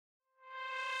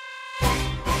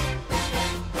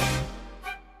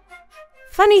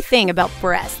Funny thing about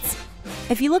breasts.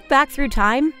 If you look back through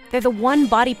time, they're the one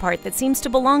body part that seems to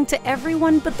belong to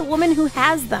everyone but the woman who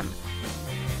has them.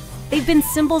 They've been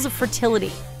symbols of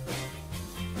fertility,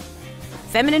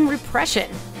 feminine repression,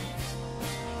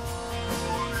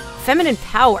 feminine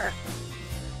power,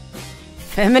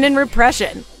 feminine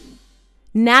repression,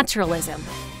 naturalism,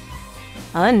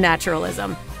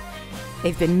 unnaturalism.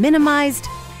 They've been minimized,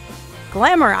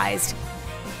 glamorized,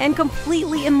 and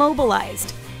completely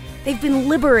immobilized. They've been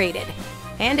liberated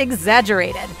and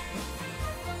exaggerated.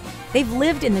 They've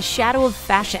lived in the shadow of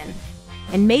fashion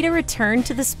and made a return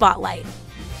to the spotlight.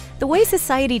 The way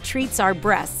society treats our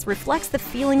breasts reflects the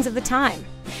feelings of the time.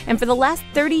 And for the last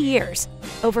 30 years,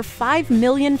 over 5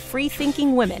 million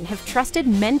free-thinking women have trusted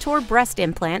Mentor breast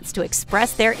implants to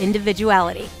express their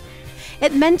individuality.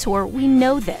 At Mentor, we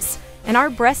know this, and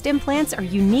our breast implants are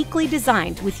uniquely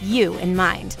designed with you in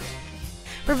mind,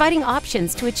 providing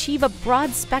options to achieve a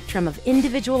broad spectrum of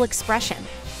individual expression.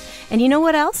 And you know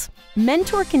what else?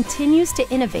 Mentor continues to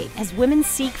innovate as women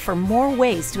seek for more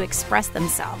ways to express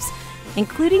themselves,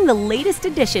 including the latest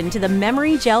addition to the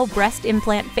MemoryGel breast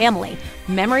implant family,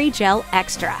 MemoryGel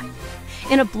Xtra.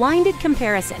 In a blinded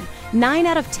comparison, 9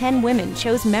 out of 10 women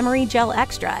chose MemoryGel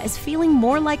Xtra as feeling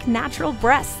more like natural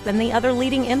breasts than the other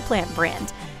leading implant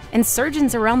brand, and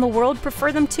surgeons around the world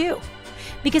prefer them too.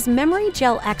 Because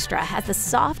MemoryGel Xtra has the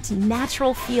soft,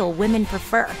 natural feel women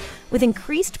prefer, with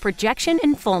increased projection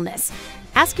and fullness.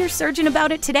 Ask your surgeon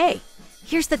about it today.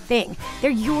 Here's the thing,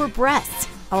 they're your breasts.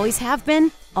 Always have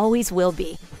been, always will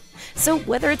be. So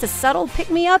whether it's a subtle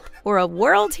pick-me-up or a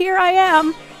world here I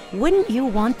am, wouldn't you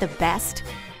want the best?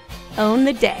 Own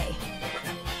the day.